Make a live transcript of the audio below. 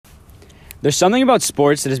There's something about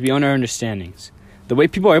sports that is beyond our understandings. The way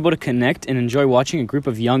people are able to connect and enjoy watching a group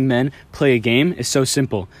of young men play a game is so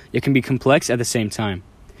simple, yet can be complex at the same time.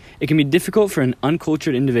 It can be difficult for an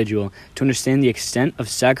uncultured individual to understand the extent of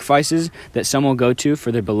sacrifices that some will go to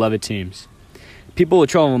for their beloved teams. People will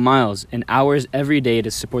travel miles and hours every day to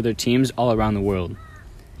support their teams all around the world.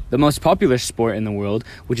 The most popular sport in the world,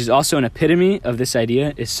 which is also an epitome of this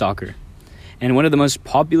idea, is soccer. And one of the most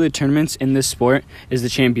popular tournaments in this sport is the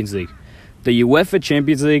Champions League. The UEFA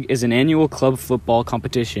Champions League is an annual club football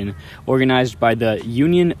competition organized by the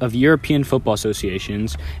Union of European Football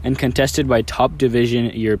Associations and contested by top division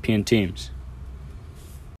European teams.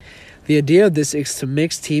 The idea of this is to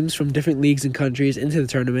mix teams from different leagues and countries into the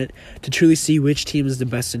tournament to truly see which team is the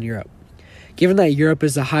best in Europe. Given that Europe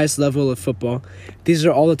is the highest level of football, these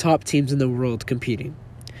are all the top teams in the world competing.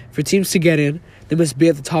 For teams to get in, they must be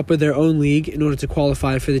at the top of their own league in order to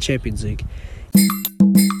qualify for the Champions League.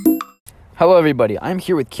 Hello everybody, I'm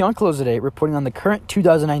here with Kiaan Khalilzadeh reporting on the current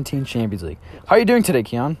 2019 Champions League. How are you doing today,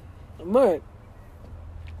 Kiaan? I'm alright.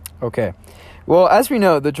 Okay. Well, as we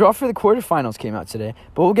know, the draw for the quarterfinals came out today,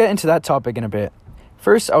 but we'll get into that topic in a bit.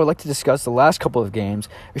 First, I would like to discuss the last couple of games,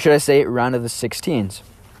 or should I say, round of the 16s.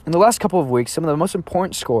 In the last couple of weeks, some of the most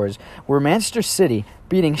important scores were Manchester City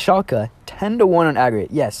beating Schalke 10-1 on aggregate.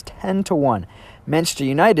 Yes, 10-1. Manchester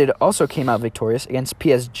United also came out victorious against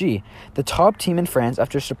PSG, the top team in France,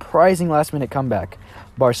 after a surprising last-minute comeback.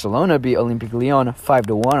 Barcelona beat Olympique Lyon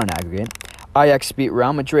 5-1 on aggregate. Ajax beat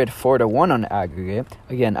Real Madrid 4-1 on aggregate.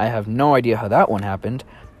 Again, I have no idea how that one happened.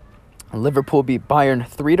 Liverpool beat Bayern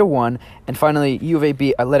 3-1, and finally, Juve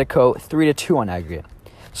beat Atletico 3-2 on aggregate.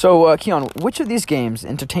 So, Kiaan, which of these games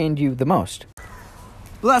entertained you the most?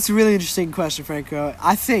 Well, that's a really interesting question, Franco.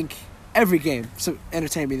 I think every game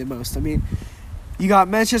entertained me the most. I mean, you got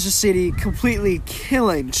Manchester City completely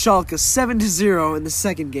killing Schalke 7-0 in the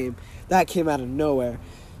second game. That came out of nowhere.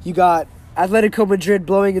 You got Atletico Madrid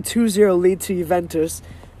blowing a 2-0 lead to Juventus.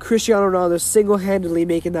 Cristiano Ronaldo single-handedly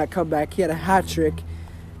making that comeback. He had a hat-trick.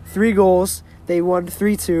 3 goals. They won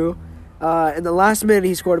 3-2. In the last minute,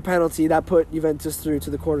 he scored a penalty. That put Juventus through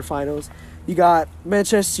to the quarterfinals. You got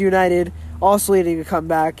Manchester United also leading a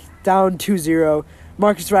comeback, down 2-0.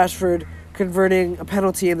 Marcus Rashford converting a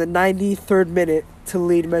penalty in the 93rd minute to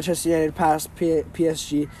lead Manchester United past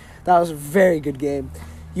PSG. That was a very good game.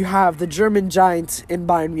 You have the German Giants in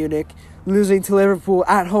Bayern Munich losing to Liverpool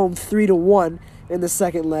at home 3-1 in the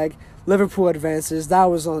second leg. Liverpool advances. That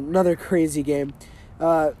was another crazy game.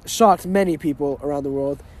 Shocked many people around the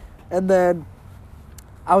world. And then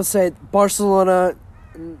I would say Barcelona,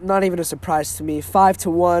 not even a surprise to me,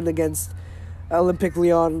 5-1 against Olympique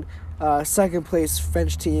Lyon, second place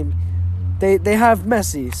French team. They have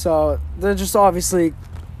Messi, so they're just obviously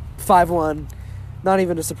 5-1. Not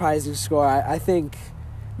even a surprising score. I think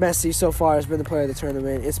Messi so far has been the player of the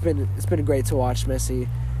tournament. It's been great to watch Messi.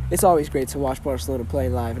 It's always great to watch Barcelona play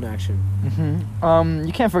live in action. Mm-hmm.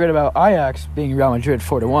 You can't forget about Ajax being Real Madrid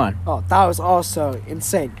 4-1. Oh, that was also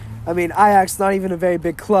insane. I mean, Ajax, not even a very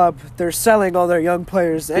big club. They're selling all their young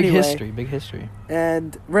players anyway. Big history.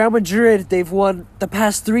 And Real Madrid, they've won the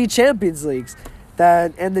past 3 Champions Leagues.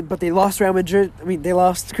 But they lost Real Madrid. I mean, they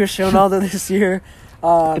lost Cristiano Ronaldo this year.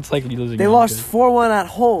 It's like losing. They lost 4-1 at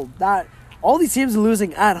home. All these teams are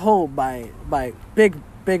losing at home by big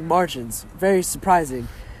margins. Very surprising.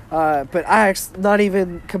 But Ajax not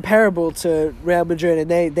even comparable to Real Madrid,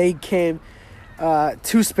 and they came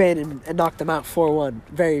to Spain and knocked them out 4-1.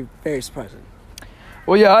 Very, very surprising.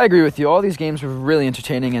 Well, yeah, I agree with you. All these games were really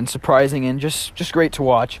entertaining and surprising and just great to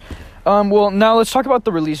watch. Well, now let's talk about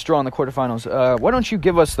the release draw in the quarterfinals. Why don't you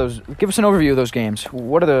give us an overview of those games?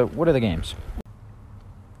 What are the games?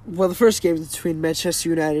 Well, the first game is between Manchester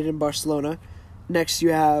United and Barcelona. Next, you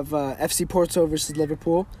have FC Porto versus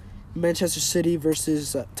Liverpool, Manchester City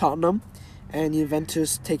versus Tottenham, and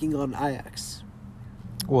Juventus taking on Ajax.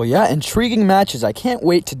 Well, yeah, intriguing matches. I can't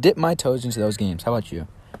wait to dip my toes into those games. How about you?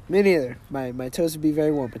 Me neither. My toes would be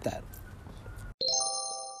very warm with that.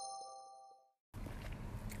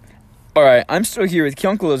 Alright, I'm still here with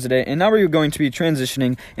Kiaan Khalilzadeh, and now we're going to be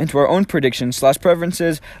transitioning into our own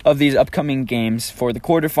predictions/preferences of these upcoming games for the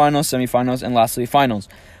quarterfinals, semifinals, and lastly, finals.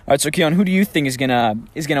 Alright, so Kiaan, who do you think is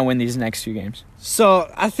gonna win these next 2 games?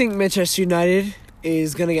 So, I think Manchester United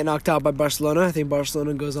is gonna get knocked out by Barcelona. I think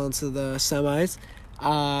Barcelona goes on to the semis.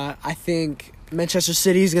 I think Manchester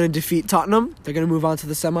City is gonna defeat Tottenham. They're gonna move on to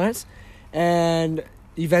the semis. And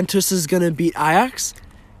Juventus is gonna beat Ajax.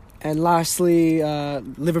 And lastly,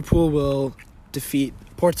 Liverpool will defeat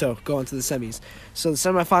Porto, go on to the semis. So the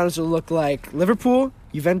semifinals will look like Liverpool,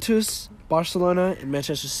 Juventus, Barcelona, and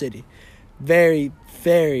Manchester City. Very,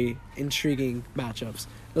 very intriguing matchups.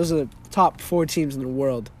 Those are the top 4 teams in the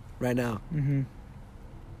world right now. Mm-hmm.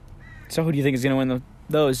 So who do you think is going to win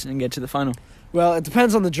those and get to the final? Well, it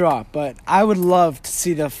depends on the draw, but I would love to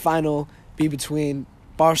see the final be between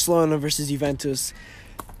Barcelona versus Juventus.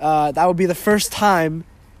 That would be the first time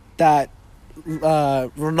that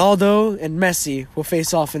Ronaldo and Messi will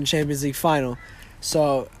face off in Champions League final.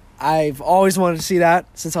 So I've always wanted to see that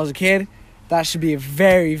since I was a kid. That should be a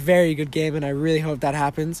very, very good game, and I really hope that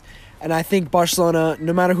happens. And I think Barcelona,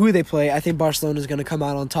 no matter who they play, I think Barcelona is going to come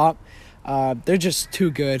out on top. They're just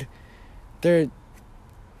too good. They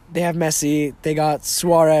have Messi, they got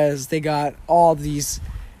Suarez, they got all these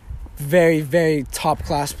very, very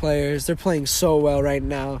top-class players. They're playing so well right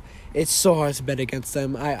now. It's so hard to bet against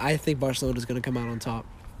them. I think Barcelona is going to come out on top.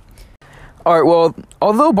 All right, well,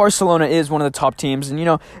 although Barcelona is one of the top teams,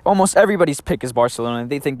 and, almost everybody's pick is Barcelona,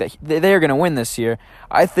 they think that they're going to win this year.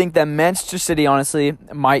 I think that Manchester City, honestly,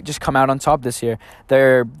 might just come out on top this year.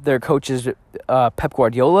 Their coach is Pep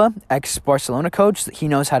Guardiola, ex-Barcelona coach. He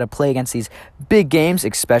knows how to play against these big games,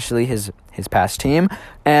 especially his past team,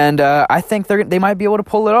 and I think they might be able to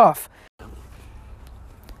pull it off.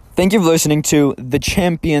 Thank you for listening to the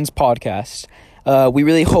Champions Podcast. We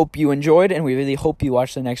really hope you enjoyed, and we really hope you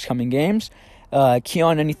watch the next coming games.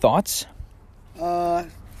 Kiaan, any thoughts? I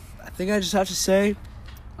think I just have to say,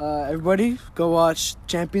 everybody, go watch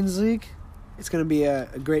Champions League. It's going to be a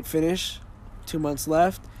great finish. 2 months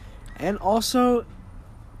left. And also,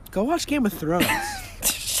 go watch Game of Thrones.